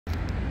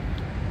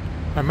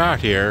I'm out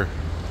here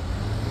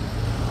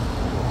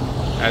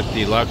at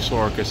the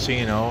Luxor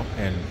Casino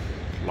in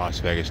Las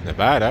Vegas,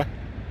 Nevada,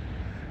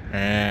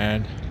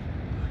 and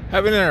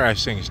have an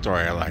interesting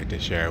story I'd like to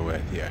share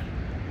with you.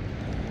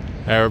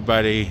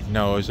 Everybody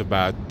knows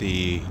about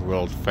the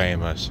world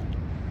famous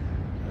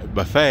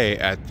buffet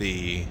at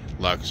the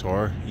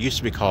Luxor. It used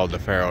to be called the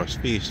Pharaoh's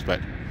Feast, but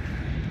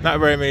not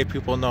very many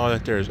people know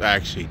that there's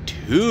actually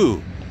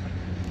two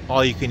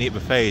all-you-can-eat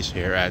buffets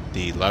here at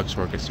the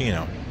Luxor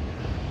Casino.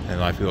 And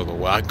a lot of people go,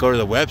 well, I go to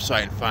the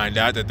website and find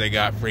out that they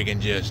got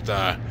freaking just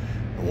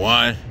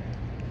one.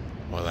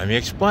 Well, let me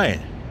explain.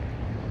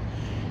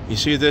 You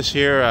see this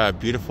here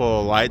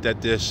beautiful light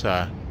that this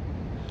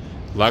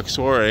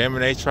Luxor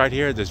emanates right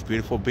here, this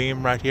beautiful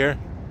beam right here?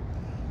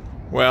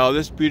 Well,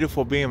 this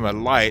beautiful beam of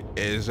light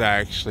is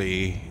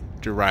actually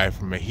derived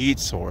from a heat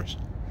source.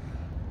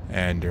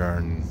 And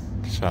during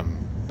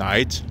some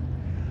nights,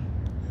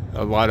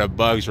 a lot of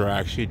bugs are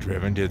actually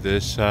driven to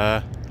this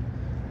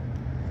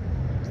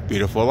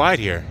beautiful light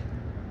here.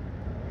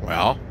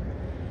 Well,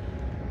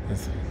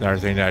 another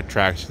thing that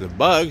attracts the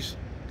bugs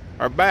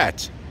are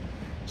bats.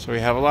 So we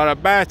have a lot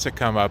of bats that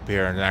come up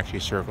here and actually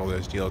circle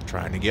this deal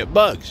trying to get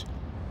bugs.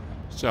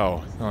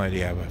 So not only do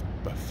you have a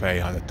buffet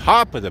on the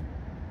top of the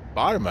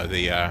bottom of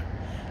the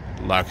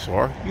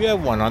Luxor, you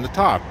have one on the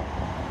top.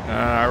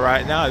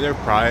 Right now they're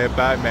probably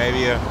about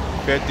maybe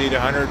 50 to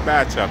 100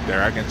 bats up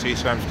there. I can see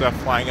some stuff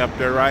flying up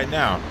there right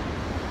now,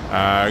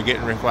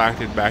 getting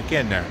reflected back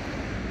in there.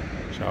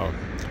 So,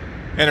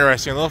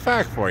 interesting little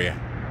fact for you.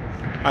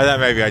 I thought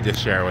maybe I'd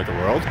just share it with the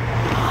world.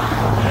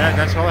 And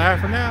that's all I have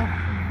for now.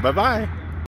 Bye-bye.